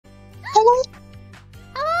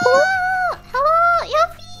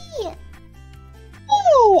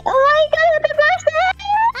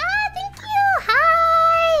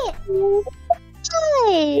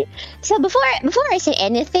before I say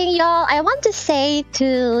anything, y'all, I want to say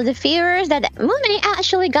to the viewers that Mumei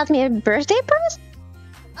actually got me a birthday present.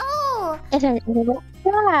 Oh!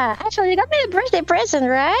 Yeah, actually, you got me a birthday present,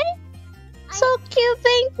 right? So cute,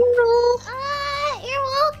 thank you. You're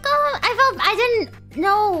welcome. I didn't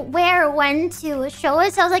know where or when to show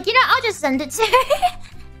it, so I was like, you know, I'll just send it to her.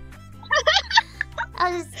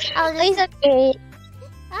 I'll just. It's okay.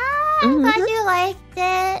 I'm glad you liked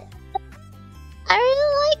it. I really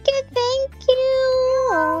like it, thank you.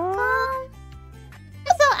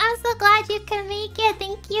 I'm so glad you can make it.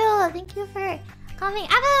 Thank you for coming.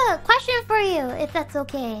 I have a question for you, if that's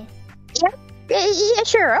okay. Yeah,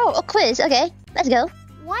 sure. Oh, a quiz. Okay, let's go.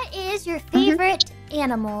 What is your favorite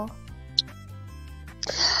animal?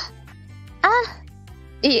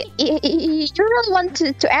 You really want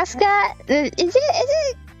to ask that? Is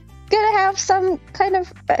it gonna have some kind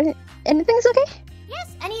of anything's okay?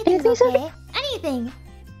 Yes, anything's okay. Anything.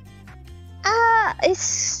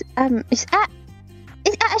 It's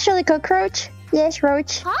actually cockroach. Yes,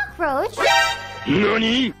 roach. Cockroach?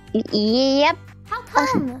 NANI? Yep. How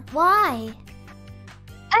come? Why?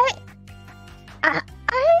 I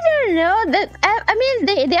don't know. I mean,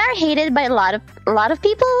 they are hated by a lot of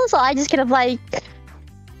people. So I just kind of like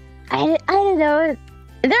I don't know.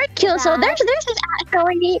 They're cute. So there's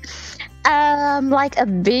actually like a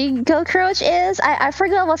big cockroach is. I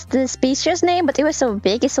forgot what's the species name, but it was so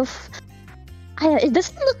big. It's so. It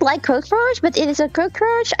doesn't look like cockroach, but it is a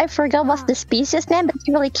cockroach. I forgot what's the species name, but it's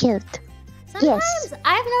really cute. Sometimes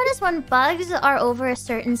I've noticed when bugs are over a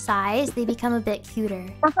certain size, they become a bit cuter.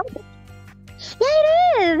 Yeah, it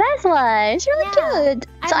is. That's why it's really cute.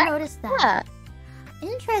 I've noticed that.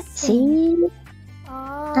 Interesting. See?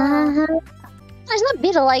 It's not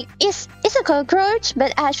beetle. Like it's a cockroach,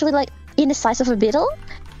 but actually like in the size of a beetle.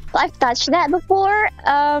 I've touched that before.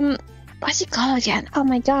 What's it called again? Oh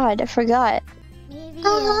my god, I forgot. Maybe.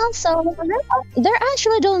 So they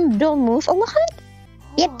actually don't move a lot.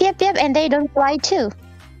 Yep, and they don't fly too.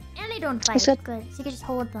 And they don't fight. Good. So you can just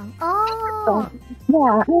hold them. Oh.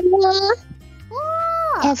 Yeah.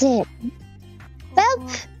 That's it.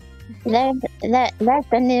 Well,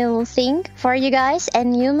 that's a new thing for you guys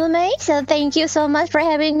and you, Mumei. So thank you so much for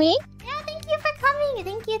having me. Yeah, thank you for coming.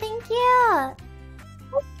 Thank you. Thank you.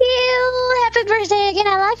 Happy birthday again.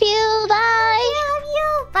 I love you. Bye. I love you.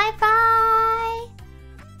 Bye.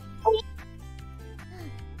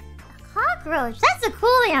 A cockroach. That's a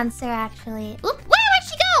cool answer, actually. Oops.